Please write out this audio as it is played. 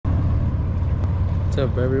What's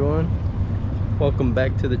up, everyone? Welcome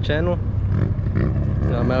back to the channel.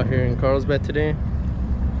 I'm out here in Carlsbad today.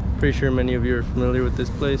 Pretty sure many of you are familiar with this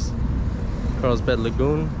place,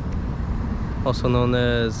 Carlsbadlagoon, also known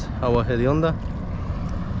as Aguahedionda.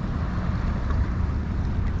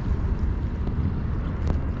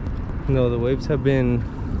 You know, the waves have been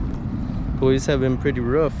pretty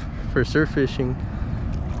rough for surf fishing.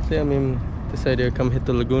 So yeah, decided to come hit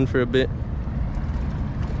the lagoon for a bit.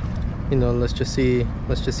 You know, let's just see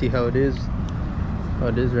how it is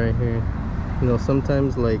right here. You know,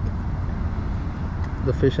 sometimes like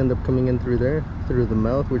the fish end up coming in through the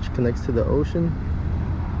mouth, which connects to the ocean,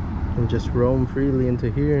 and just roam freely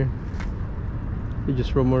into here. You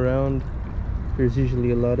just roam around. There's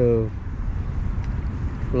usually a lot of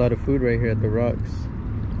food right here at the rocks.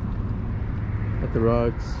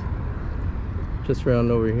 Just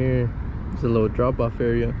around over here, there's a little drop-off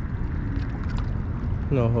area.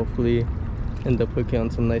 You know, hopefully end up hooking on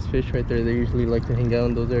some nice fish right there. They usually like to hang out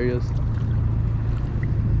in those areas.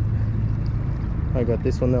 I got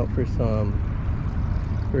this one out for some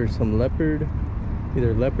leopard,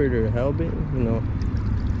 either leopard or halibut. You know,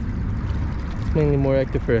 it's mainly more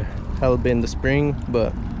active for halibut in the spring,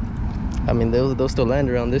 but I mean they'll still land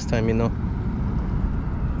around this time. You know,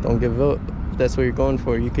 don't give up if that's what you're going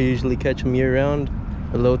for. You can usually catch them year round.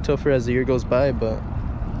 A little tougher as the year goes by, but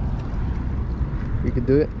you could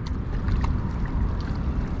do it.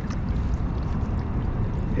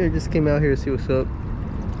 Yeah, I just came out here to see what's up.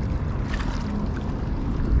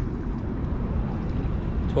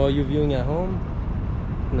 To all you viewing at home,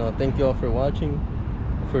 you know, thank you all for watching,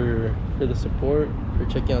 for the support, for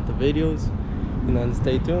checking out the videos. You know, and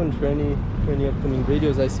stay tuned for any upcoming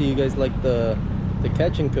videos. I see you guys like the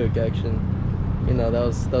catch and cook action. You know, that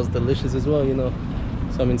was delicious as well. You know,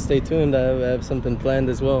 so I mean, stay tuned. I have something planned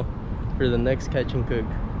as well for the next catch and cook.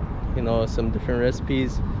 You know, some different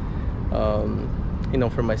recipes, you know,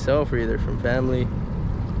 for myself or either from family.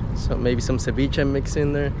 So maybe some ceviche mix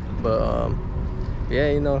in there, but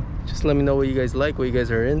yeah, you know, just let me know what you guys like, what you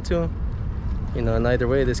guys are into. You know, and either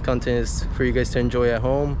way, this content is for you guys to enjoy at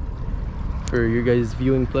home, for your guys'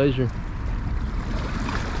 viewing pleasure.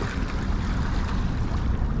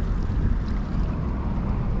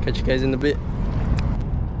 Catch you guys in a bit.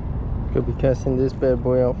 Could be casting this bad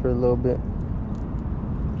boy out for a little bit.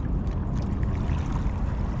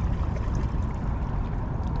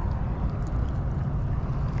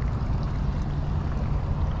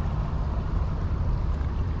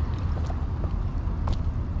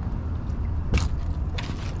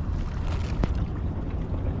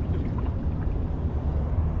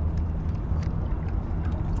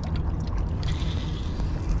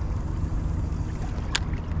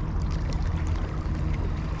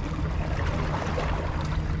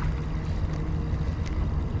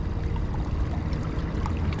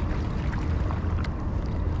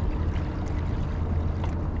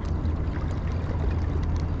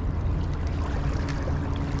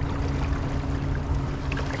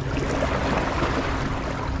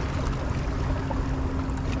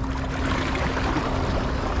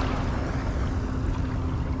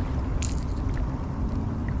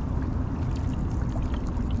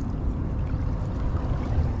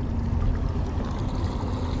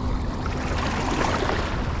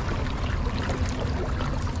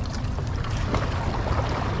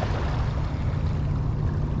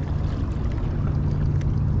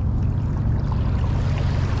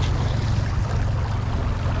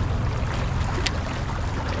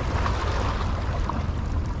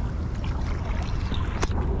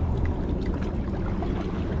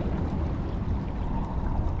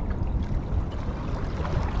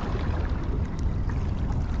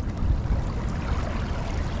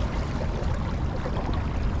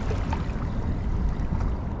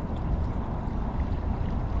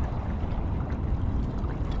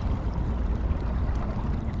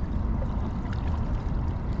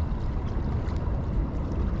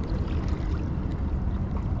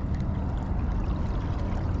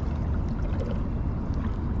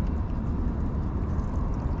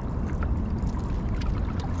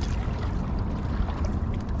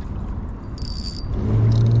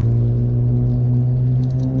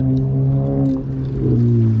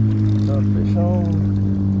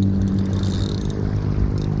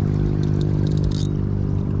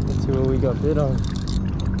 Got bit on.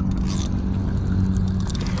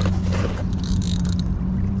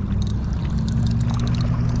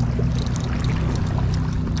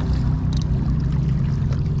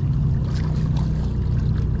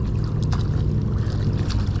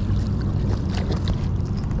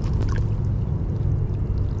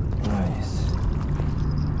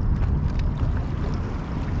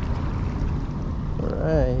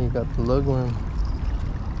 Alright, you got the Lagoon.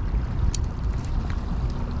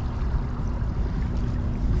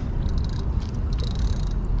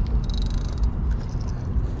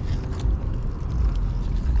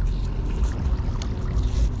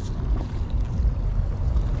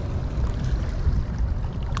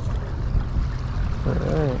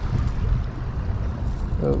 Alright.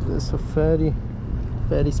 Oh, this is a fatty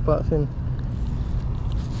spot fin.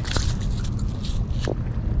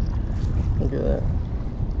 Look at that.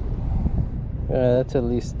 That's at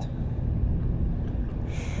least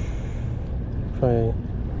probably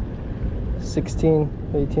 16,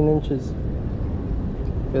 18 inches.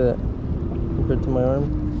 Look at that, compared to my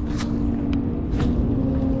arm.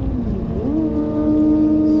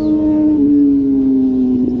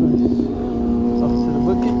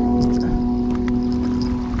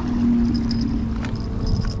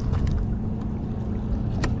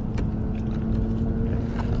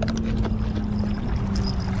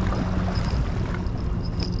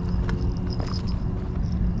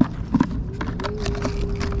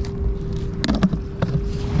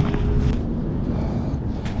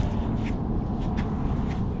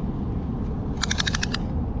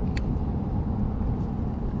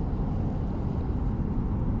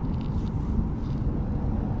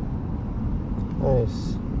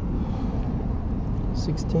 Nice.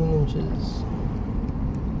 16 inches.